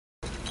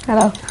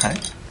Hello. Hi.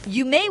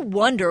 You may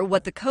wonder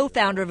what the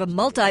co-founder of a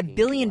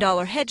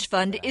multi-billion-dollar hedge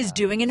fund is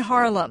doing in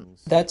Harlem.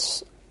 That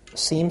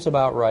seems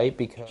about right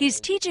because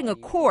He's teaching a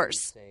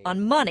course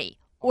on money,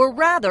 or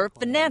rather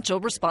financial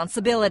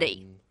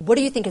responsibility. What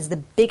do you think is the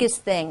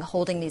biggest thing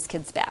holding these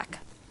kids back?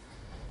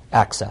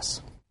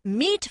 access.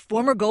 Meet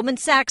former Goldman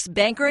Sachs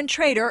banker and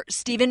trader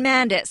Stephen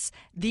Mandis.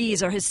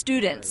 These are his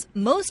students,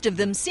 most of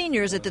them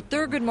seniors at the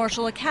Thurgood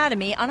Marshall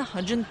Academy on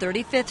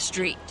 135th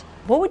Street.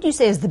 What would you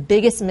say is the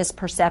biggest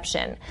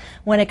misperception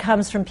when it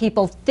comes from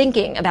people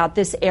thinking about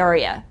this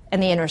area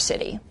and the inner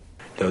city?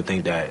 They'll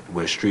think that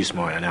we're street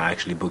smart and not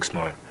actually book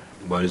smart.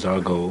 But it's our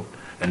goal,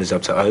 and it's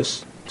up to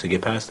us to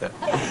get past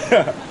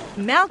that.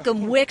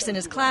 Malcolm Wicks and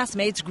his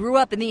classmates grew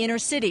up in the inner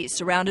city,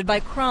 surrounded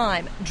by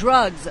crime,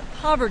 drugs,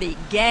 poverty,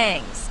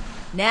 gangs.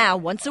 Now,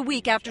 once a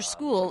week after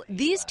school,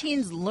 these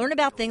teens learn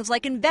about things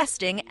like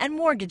investing and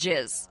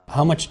mortgages.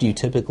 How much do you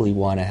typically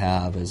want to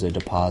have as a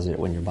deposit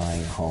when you're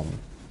buying a home?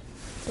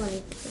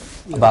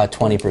 20%. About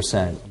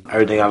 20%.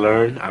 Everything I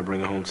learn, I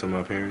bring it home to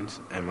my parents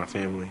and my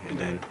family, and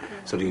then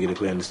so they can get a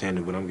clear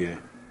understanding of what I'm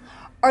getting.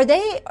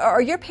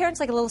 Are your parents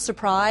like a little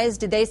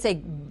surprised? Did they say,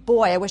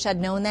 boy, I wish I'd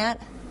known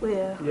that?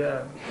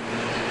 Yeah.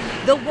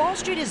 Though Wall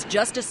Street is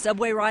just a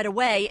subway ride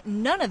away,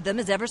 none of them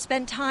has ever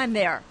spent time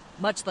there,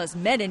 much less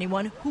met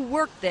anyone who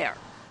worked there.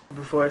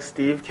 Before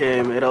Steve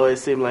came, it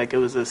always seemed like it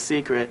was a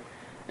secret,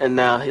 and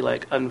now he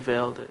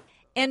unveiled it.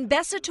 And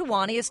Bessa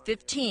Tawani is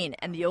 15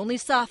 and the only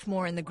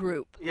sophomore in the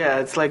group. Yeah,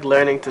 it's like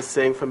learning to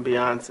sing from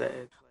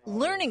Beyonce.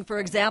 Learning, for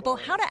example,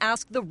 how to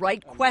ask the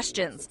right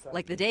questions,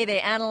 like the day they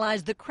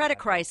analyzed the credit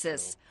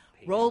crisis.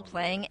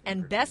 Role-playing,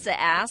 and Bessa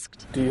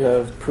asked, "Do you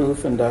have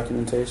proof and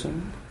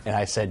documentation?" And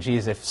I said,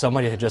 geez, if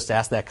somebody had just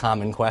asked that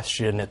common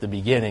question at the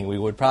beginning, we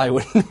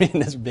wouldn't be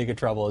in as big a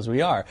trouble as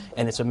we are.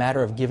 And it's a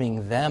matter of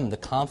giving them the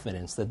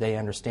confidence that they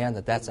understand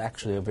that that's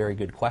actually a very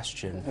good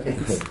question.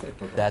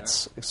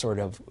 That's sort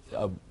of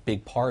a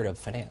big part of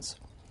finance.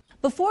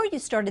 Before you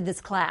started this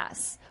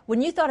class,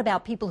 when you thought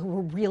about people who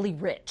were really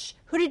rich,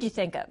 who did you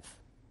think of?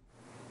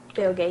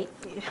 Bill Gates.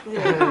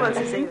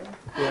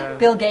 Yeah.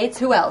 Bill Gates,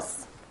 who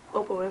else?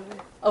 Oprah Winfrey.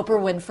 Oprah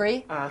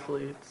Winfrey.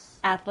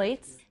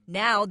 Athletes.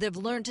 Now they've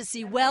learned to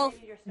see wealth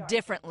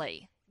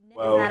differently. It's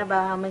not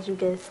about how much you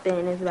can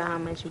spend, it's about how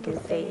much you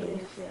can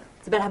save.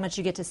 It's about how much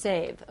you get to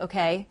save,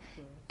 okay?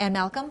 And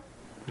Malcolm?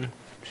 She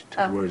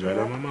took the words right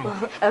out of my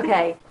mouth.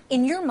 Okay.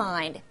 In your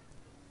mind,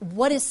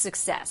 what is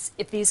success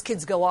if these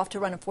kids go off to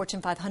run a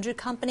Fortune 500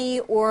 company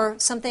or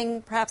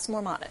something perhaps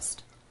more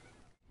modest?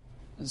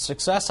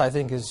 Success, I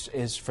think,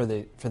 is for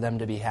them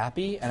to be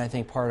happy, and I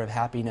think part of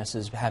happiness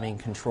is having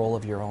control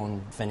of your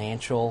own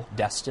financial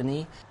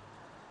destiny.